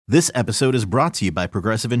This episode is brought to you by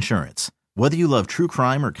Progressive Insurance. Whether you love true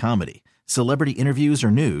crime or comedy, celebrity interviews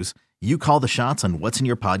or news, you call the shots on what's in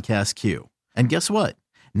your podcast queue. And guess what?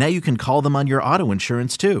 Now you can call them on your auto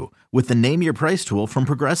insurance too with the Name Your Price tool from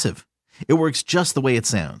Progressive. It works just the way it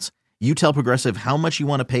sounds. You tell Progressive how much you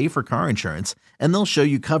want to pay for car insurance, and they'll show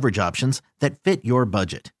you coverage options that fit your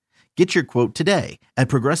budget. Get your quote today at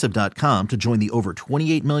Progressive.com to join the over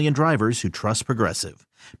 28 million drivers who trust Progressive.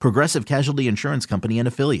 Progressive Casualty Insurance Company and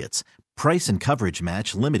Affiliates. Price and coverage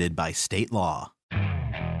match limited by state law.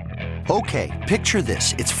 Okay, picture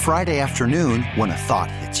this. It's Friday afternoon when a thought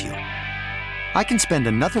hits you. I can spend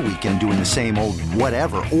another weekend doing the same old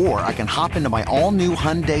whatever, or I can hop into my all-new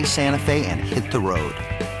Hyundai Santa Fe and hit the road.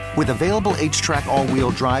 With available H-Track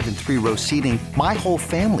all-wheel drive and 3-row seating, my whole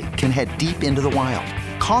family can head deep into the wild.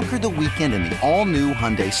 Conquer the weekend in the all-new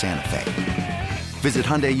Hyundai Santa Fe. Visit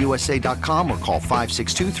HyundaiUSA.com or call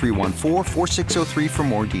 562-314-4603 for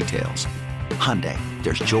more details. Hyundai,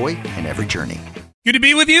 there's joy in every journey. Good to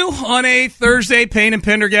be with you on a Thursday. Payne and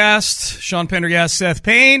Pendergast, Sean Pendergast, Seth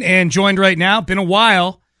Payne, and joined right now. Been a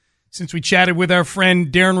while since we chatted with our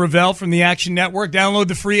friend Darren Rovell from the Action Network. Download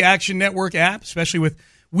the free Action Network app, especially with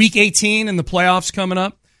Week 18 and the playoffs coming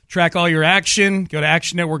up. Track all your action. Go to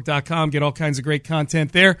actionnetwork.com. Get all kinds of great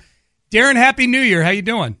content there. Darren, Happy New Year. How you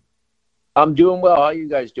doing? I'm doing well. How are you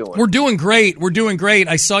guys doing? We're doing great.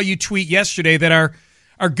 I saw you tweet yesterday that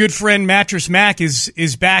our good friend Mattress Mac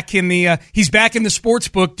is back in the he's back in the sports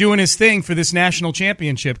book doing his thing for this national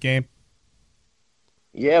championship game.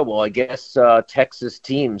 Yeah, well, I guess Texas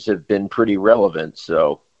teams have been pretty relevant,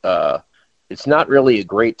 so it's not really a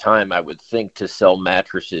great time, I would think, to sell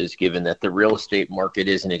mattresses, given that the real estate market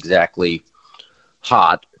isn't exactly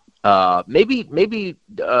hot. Maybe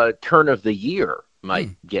turn of the year might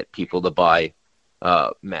get people to buy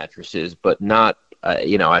mattresses, but not.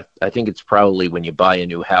 I think it's probably when you buy a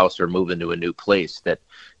new house or move into a new place that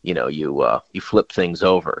you flip things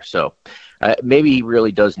over. So maybe he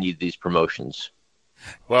really does need these promotions.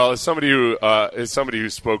 Well, as somebody who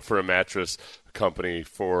spoke for a mattress company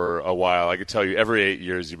for a while, I could tell you every 8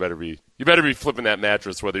 years you better be flipping that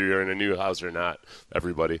mattress whether you're in a new house or not.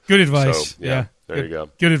 Everybody. Good advice. So, yeah. There you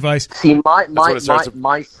go. Good advice. See, my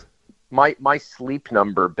sleep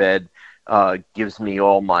number bed gives me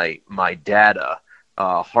all my data,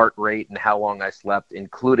 heart rate and how long I slept,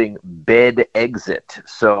 including bed exit.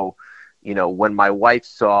 So, when my wife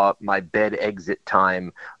saw my bed exit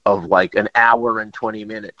time of like an hour and 20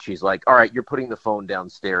 minutes, she's like, all right, you're putting the phone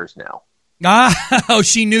downstairs now. Oh,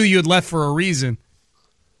 she knew you had left for a reason.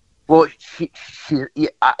 Well, she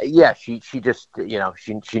just,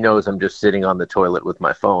 she knows I'm just sitting on the toilet with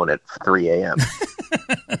my phone at 3 a.m.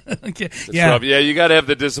 Okay. Yeah. Yeah, you got to have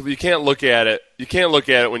the discipline. You can't look at it. You can't look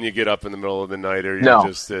at it when you get up in the middle of the night, or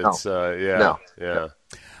No.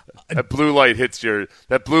 That blue light hits you,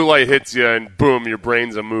 and boom, your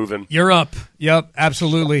brain's a moving. You're up. Yep,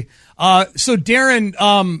 absolutely. So, Darren,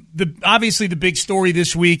 obviously the big story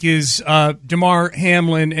this week is Damar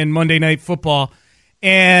Hamlin and Monday Night Football.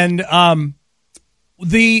 And I've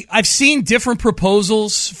seen different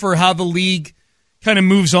proposals for how the league kind of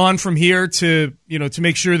moves on from here to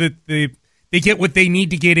make sure that they get what they need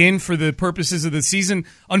to get in for the purposes of the season.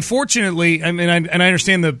 Unfortunately, I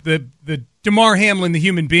understand the Damar Hamlin, the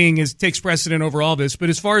human being, takes precedent over all this. But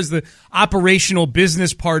as far as the operational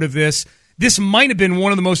business part of this might have been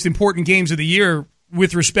one of the most important games of the year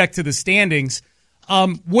with respect to the standings.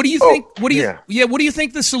 What do you think? What do you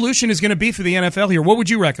think the solution is going to be for the NFL here? What would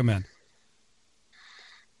you recommend?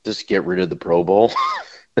 Just get rid of the Pro Bowl.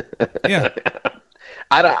 Yeah.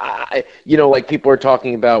 Like people are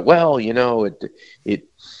talking about,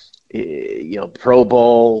 Pro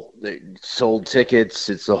Bowl, they sold tickets.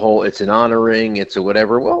 It's an honoring. It's a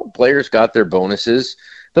whatever. Well, players got their bonuses.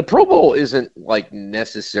 The Pro Bowl isn't like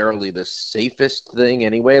necessarily the safest thing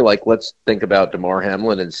anyway. Like, let's think about Damar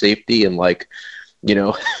Hamlin and safety and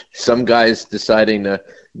some guys deciding to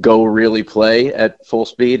go really play at full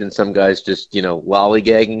speed and some guys just,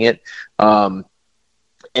 lollygagging it. And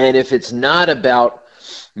if it's not about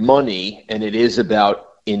money and it is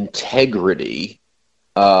about integrity,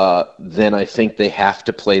 then I think they have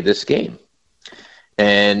to play this game.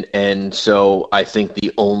 And so I think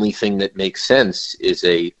the only thing that makes sense is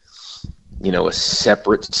a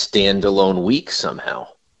separate standalone week somehow.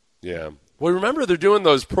 Yeah. Well, remember they're doing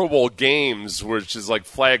those Pro Bowl games, which is like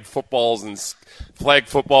flag football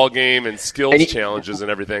game and skills challenges and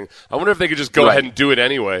everything. I wonder if they could just go ahead and do it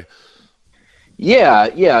anyway. Yeah,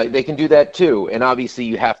 they can do that too. And obviously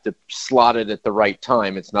you have to slot it at the right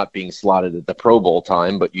time. It's not being slotted at the Pro Bowl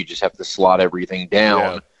time, but you just have to slot everything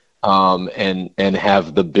down and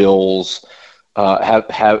have the Bills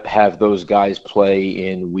have those guys play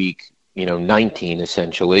in week 19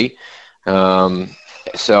 essentially.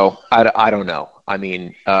 So I don't know. I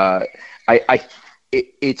mean,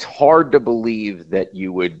 it's hard to believe that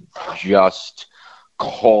you would just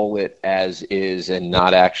call it as is and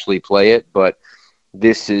not actually play it, but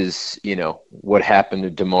this is, what happened to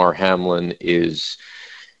Damar Hamlin is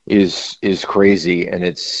crazy. And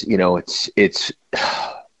it's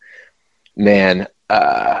man,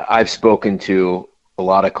 I've spoken to a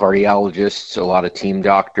lot of cardiologists, a lot of team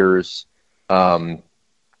doctors. The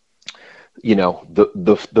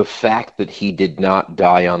fact that he did not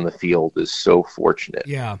die on the field is so fortunate.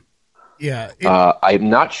 Yeah. I'm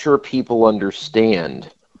not sure people understand,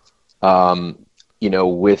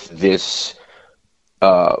 with this,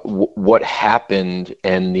 what happened,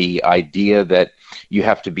 and the idea that you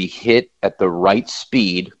have to be hit at the right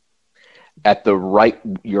speed,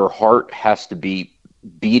 your heart has to be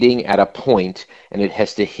beating at a point, and it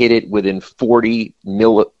has to hit it within 40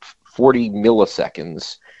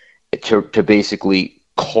 milliseconds to basically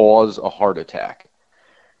cause a heart attack.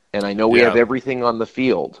 And I know we have everything on the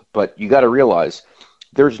field, but you got to realize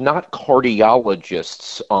there's not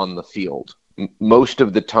cardiologists on the field. Most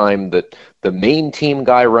of the time, the main team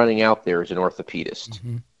guy running out there is an orthopedist.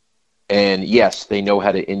 Mm-hmm. And yes, they know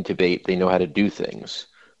how to intubate, they know how to do things.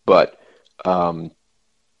 But, in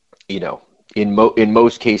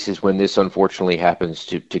most cases, when this unfortunately happens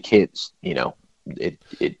to kids,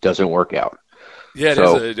 it doesn't work out. Yeah,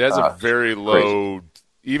 it has a very low, crazy.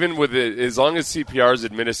 Even with it, as long as CPR is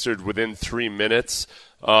administered within 3 minutes,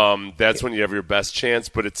 that's when you have your best chance.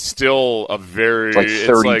 But it's still a very, it's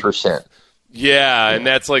like 30%. Yeah, and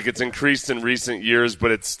that's it's increased in recent years,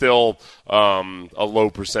 but it's still a low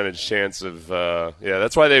percentage chance of.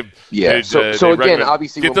 That's why they. Yeah. So again,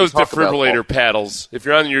 obviously, get those defibrillator paddles. If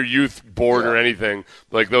you're on your youth board or anything,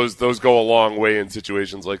 those go a long way in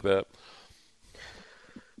situations like that.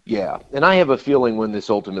 Yeah, and I have a feeling when this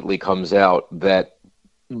ultimately comes out that,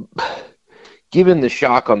 given the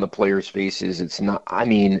shock on the players' faces, it's not. I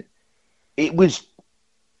mean,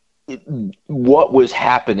 what was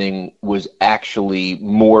happening was actually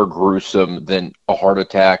more gruesome than a heart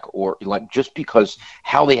attack, or just because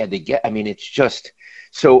how they had to get. I mean, it's just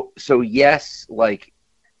so yes,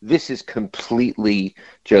 this is completely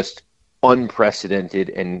just unprecedented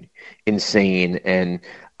and insane, and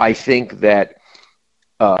I think that.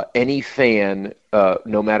 Any fan,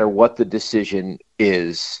 no matter what the decision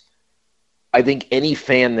is, I think any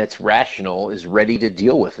fan that's rational is ready to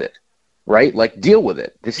deal with it, right? Deal with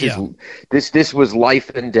it. This was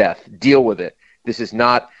life and death. Deal with it. This is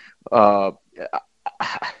not. I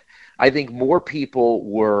think more people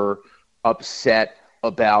were upset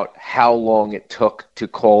about how long it took to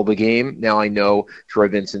call the game. Now, I know Troy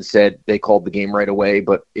Vincent said they called the game right away,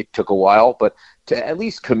 but it took a while. But to at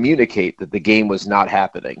least communicate that the game was not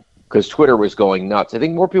happening, because Twitter was going nuts. I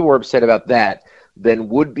think more people were upset about that than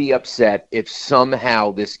would be upset if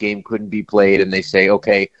somehow this game couldn't be played and they say,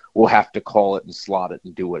 okay, we'll have to call it and slot it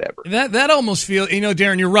and do whatever. That almost feels,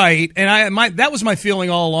 Darren, you're right. And that was my feeling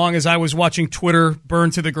all along as I was watching Twitter burn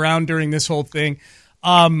to the ground during this whole thing.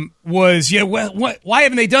 Why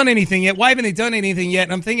haven't they done anything yet? Why haven't they done anything yet?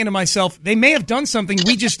 And I'm thinking to myself, they may have done something.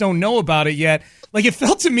 We just don't know about it yet. It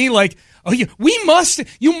felt to me like, you must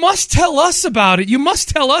tell us about it. You must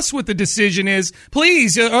tell us what the decision is,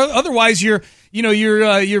 please. Otherwise, you're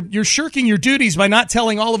shirking your duties by not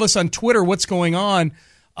telling all of us on Twitter what's going on.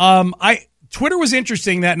 Twitter was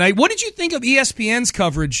interesting that night. What did you think of ESPN's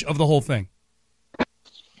coverage of the whole thing?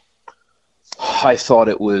 I thought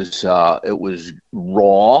it was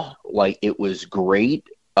raw, it was great.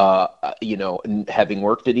 Having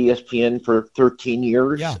worked at ESPN for 13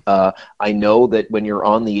 years, I know that when you're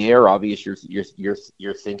on the air, obviously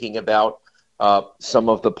you're thinking about some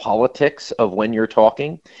of the politics of when you're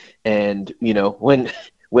talking, and when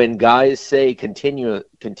guys say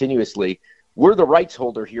continuously, we're the rights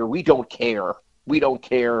holder here, we don't care.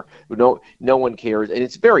 No one cares, and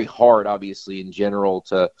it's very hard, obviously, in general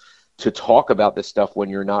to talk about this stuff when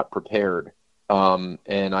you're not prepared.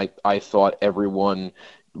 And I thought everyone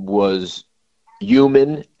was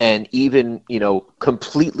human and even,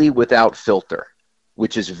 completely without filter,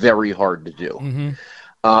 which is very hard to do. Mm-hmm.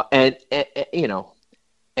 I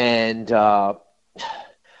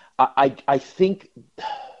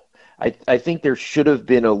think there should have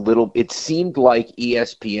been a little, it seemed like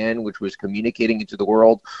ESPN, which was communicating it to the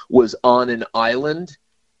world, was on an island.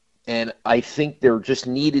 And I think there just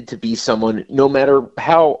needed to be someone, no matter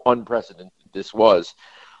how unprecedented this was,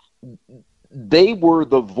 they were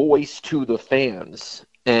the voice to the fans.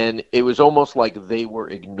 And it was almost like they were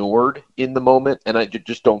ignored in the moment. And I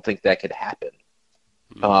just don't think that could happen.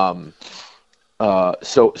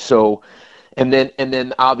 So and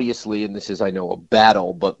then obviously, and this is, I know, a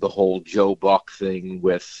battle, but the whole Joe Buck thing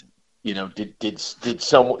with, did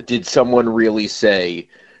someone really say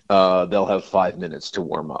they'll have 5 minutes to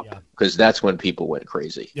warm up? Because that's when people went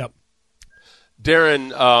crazy. Yep.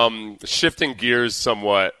 Darren, shifting gears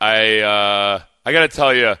somewhat, I got to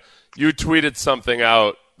tell you, you tweeted something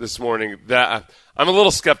out this morning that I'm a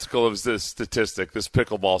little skeptical of this statistic, this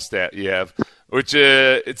pickleball stat you have, which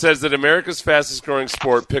it says that America's fastest growing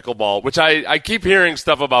sport, pickleball, which I keep hearing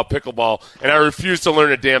stuff about pickleball, and I refuse to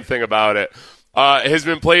learn a damn thing about it, has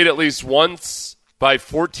been played at least once by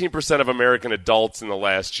 14% of American adults in the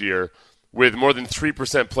last year, with more than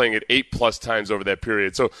 3% playing it 8+ times over that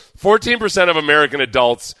period. So 14% of American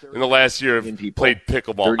adults in the last year have played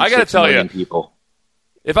pickleball. I got to tell you, people.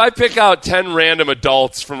 If I pick out 10 random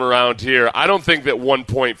adults from around here, I don't think that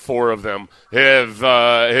 1.4 of them have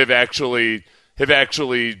actually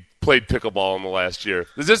played pickleball in the last year.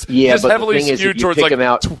 Is this heavily skewed towards like?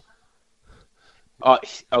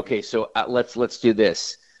 Okay, so let's do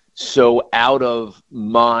this. So out of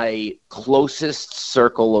my closest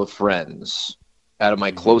circle of friends,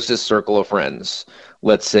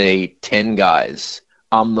 let's say 10 guys,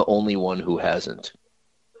 I'm the only one who hasn't.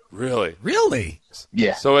 Really?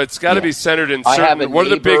 Yeah. So it's got to be centered in certain. What are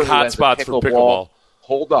the big hot spots for pickleball?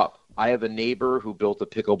 Hold up. I have a neighbor who built a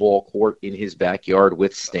pickleball court in his backyard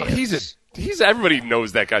with stands. Everybody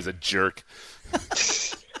knows that guy's a jerk.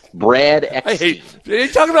 Brad Eckstein. Are you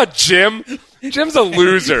talking about Jim? Jim's a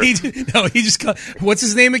loser. What's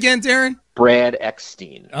his name again, Darren? Brad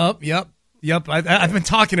Eckstein. Oh, yep. I've been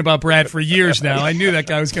talking about Brad for years now. I knew that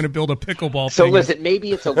guy was going to build a pickleball So thing. Listen,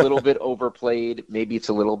 maybe it's a little bit overplayed. But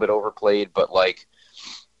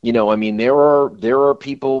there are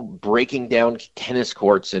people breaking down tennis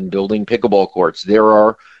courts and building pickleball courts.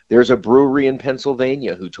 There's a brewery in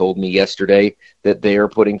Pennsylvania who told me yesterday that they are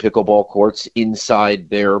putting pickleball courts inside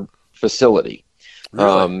their facility.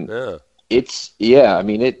 Really? It's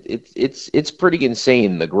pretty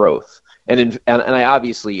insane, the growth. And I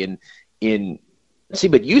obviously but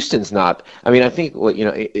Houston's not. I mean, I think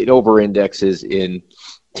it over-indexes in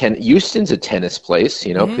Houston's a tennis place.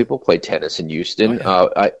 People play tennis in Houston.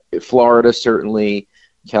 Florida certainly,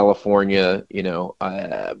 California.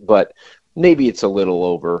 But maybe it's a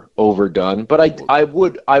little overdone. But I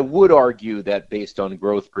would argue that based on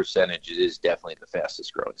growth percentage, it is definitely the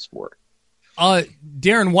fastest growing sport.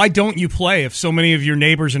 Darren, why don't you play if so many of your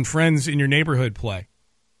neighbors and friends in your neighborhood play?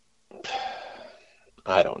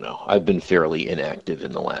 I don't know. I've been fairly inactive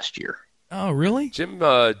in the last year. Oh, really? Jim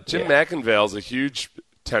McInvale's a huge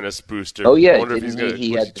tennis booster. Oh, yeah. I wonder if he's gonna,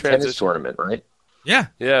 he had the tennis tournament, right? Yeah.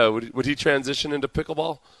 Yeah. Would he transition into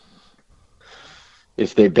pickleball?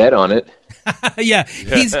 If they bet on it. Yeah.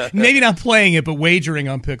 He's maybe not playing it, but wagering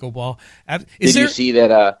on pickleball. Did you see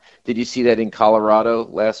that in Colorado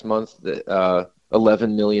last month? That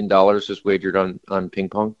 $11 million was wagered on ping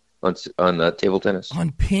pong, on table tennis.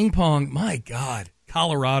 On ping pong? My God.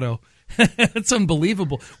 Colorado. That's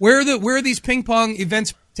unbelievable. Where are these ping pong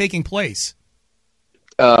events taking place?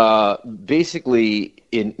 Basically,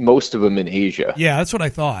 in most of them in Asia. Yeah, that's what I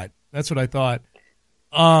thought.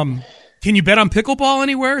 Can you bet on pickleball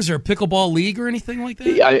anywhere? Is there a pickleball league or anything like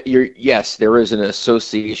that? Yes, there is an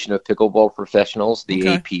Association of Pickleball Professionals, the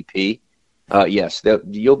APP. Yes,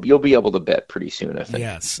 you'll be able to bet pretty soon, I think.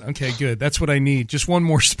 Yes. Okay, good. That's what I need. Just one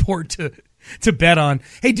more sport to bet on.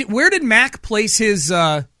 Hey, where did Mac place his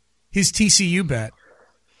TCU bet?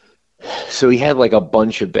 So he had like a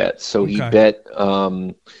bunch of bets. So he bet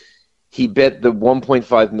the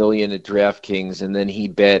 $1.5 million at DraftKings, and then he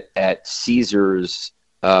bet at Caesars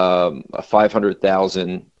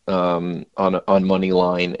 $500,000 on money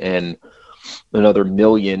line, and another $1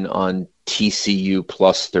 million on TCU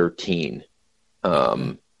plus 13.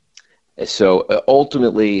 So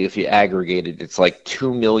ultimately, if you aggregate it, it's like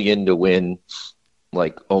 $2 million to win,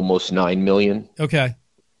 like almost $9 million. Okay,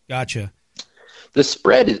 gotcha. The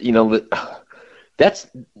spread is, that's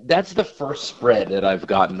the first spread that I've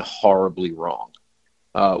gotten horribly wrong.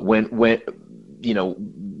 When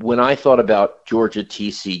I thought about Georgia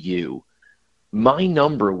TCU, my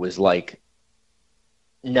number was like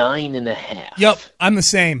 9.5. Yep, I'm the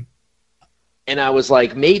same. And I was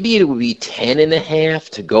like, maybe it would be 10.5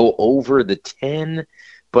 to go over the 10.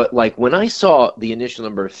 But like when I saw the initial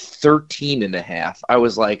number 13.5, I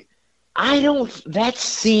was like, that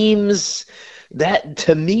seems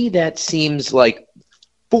like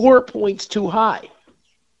 4 points too high.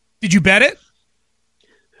 Did you bet it?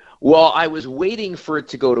 Well, I was waiting for it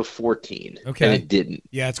to go to 14. Okay. And it didn't.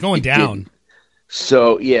 Yeah, it's going down.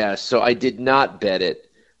 So I did not bet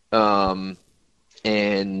it.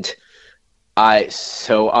 And I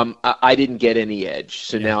didn't get any edge,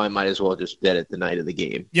 so now I might as well just bet it the night of the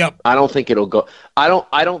game. Yep. I don't think it'll go. I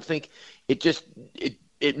don't think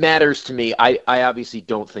it matters to me. I obviously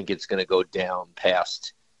don't think it's going to go down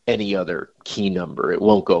past any other key number. It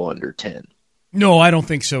won't go under 10. No, I don't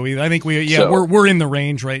think so either. I think we're in the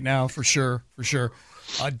range right now for sure.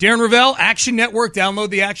 Darren Rovell, Action Network. Download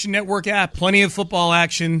the Action Network app. Plenty of football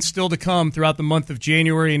action still to come throughout the month of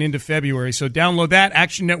January and into February. So download that,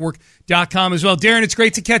 actionnetwork.com as well. Darren, it's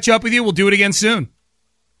great to catch up with you. We'll do it again soon.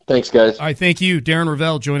 Thanks, guys. All right, thank you. Darren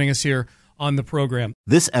Rovell joining us here on the program.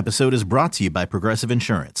 This episode is brought to you by Progressive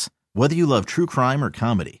Insurance. Whether you love true crime or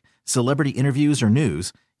comedy, celebrity interviews or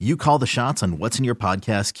news, you call the shots on what's in your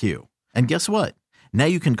podcast queue. And guess what? Now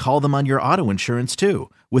you can call them on your auto insurance too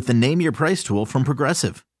with the Name Your Price tool from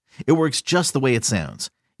Progressive. It works just the way it sounds.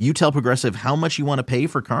 You tell Progressive how much you want to pay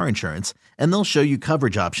for car insurance, and they'll show you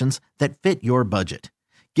coverage options that fit your budget.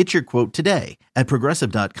 Get your quote today at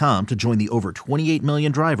Progressive.com to join the over 28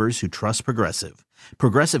 million drivers who trust Progressive.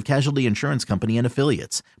 Progressive Casualty Insurance Company and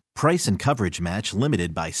Affiliates. Price and coverage match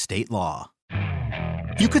limited by state law.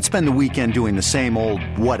 You could spend the weekend doing the same old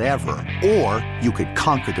whatever, or you could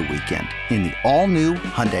conquer the weekend in the all-new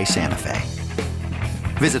Hyundai Santa Fe.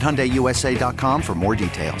 Visit HyundaiUSA.com for more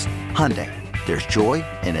details. Hyundai, there's joy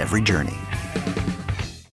in every journey.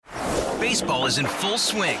 Baseball is in full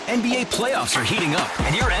swing. NBA playoffs are heating up,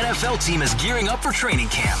 and your NFL team is gearing up for training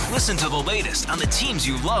camp. Listen to the latest on the teams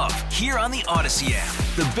you love here on the Odyssey app.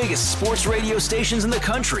 The biggest sports radio stations in the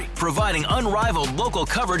country, providing unrivaled local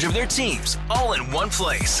coverage of their teams, all in one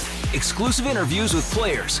place. Exclusive interviews with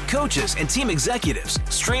players, coaches, and team executives,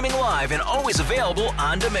 streaming live and always available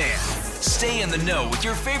on demand. Stay in the know with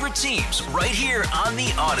your favorite teams right here on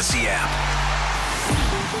the Odyssey app.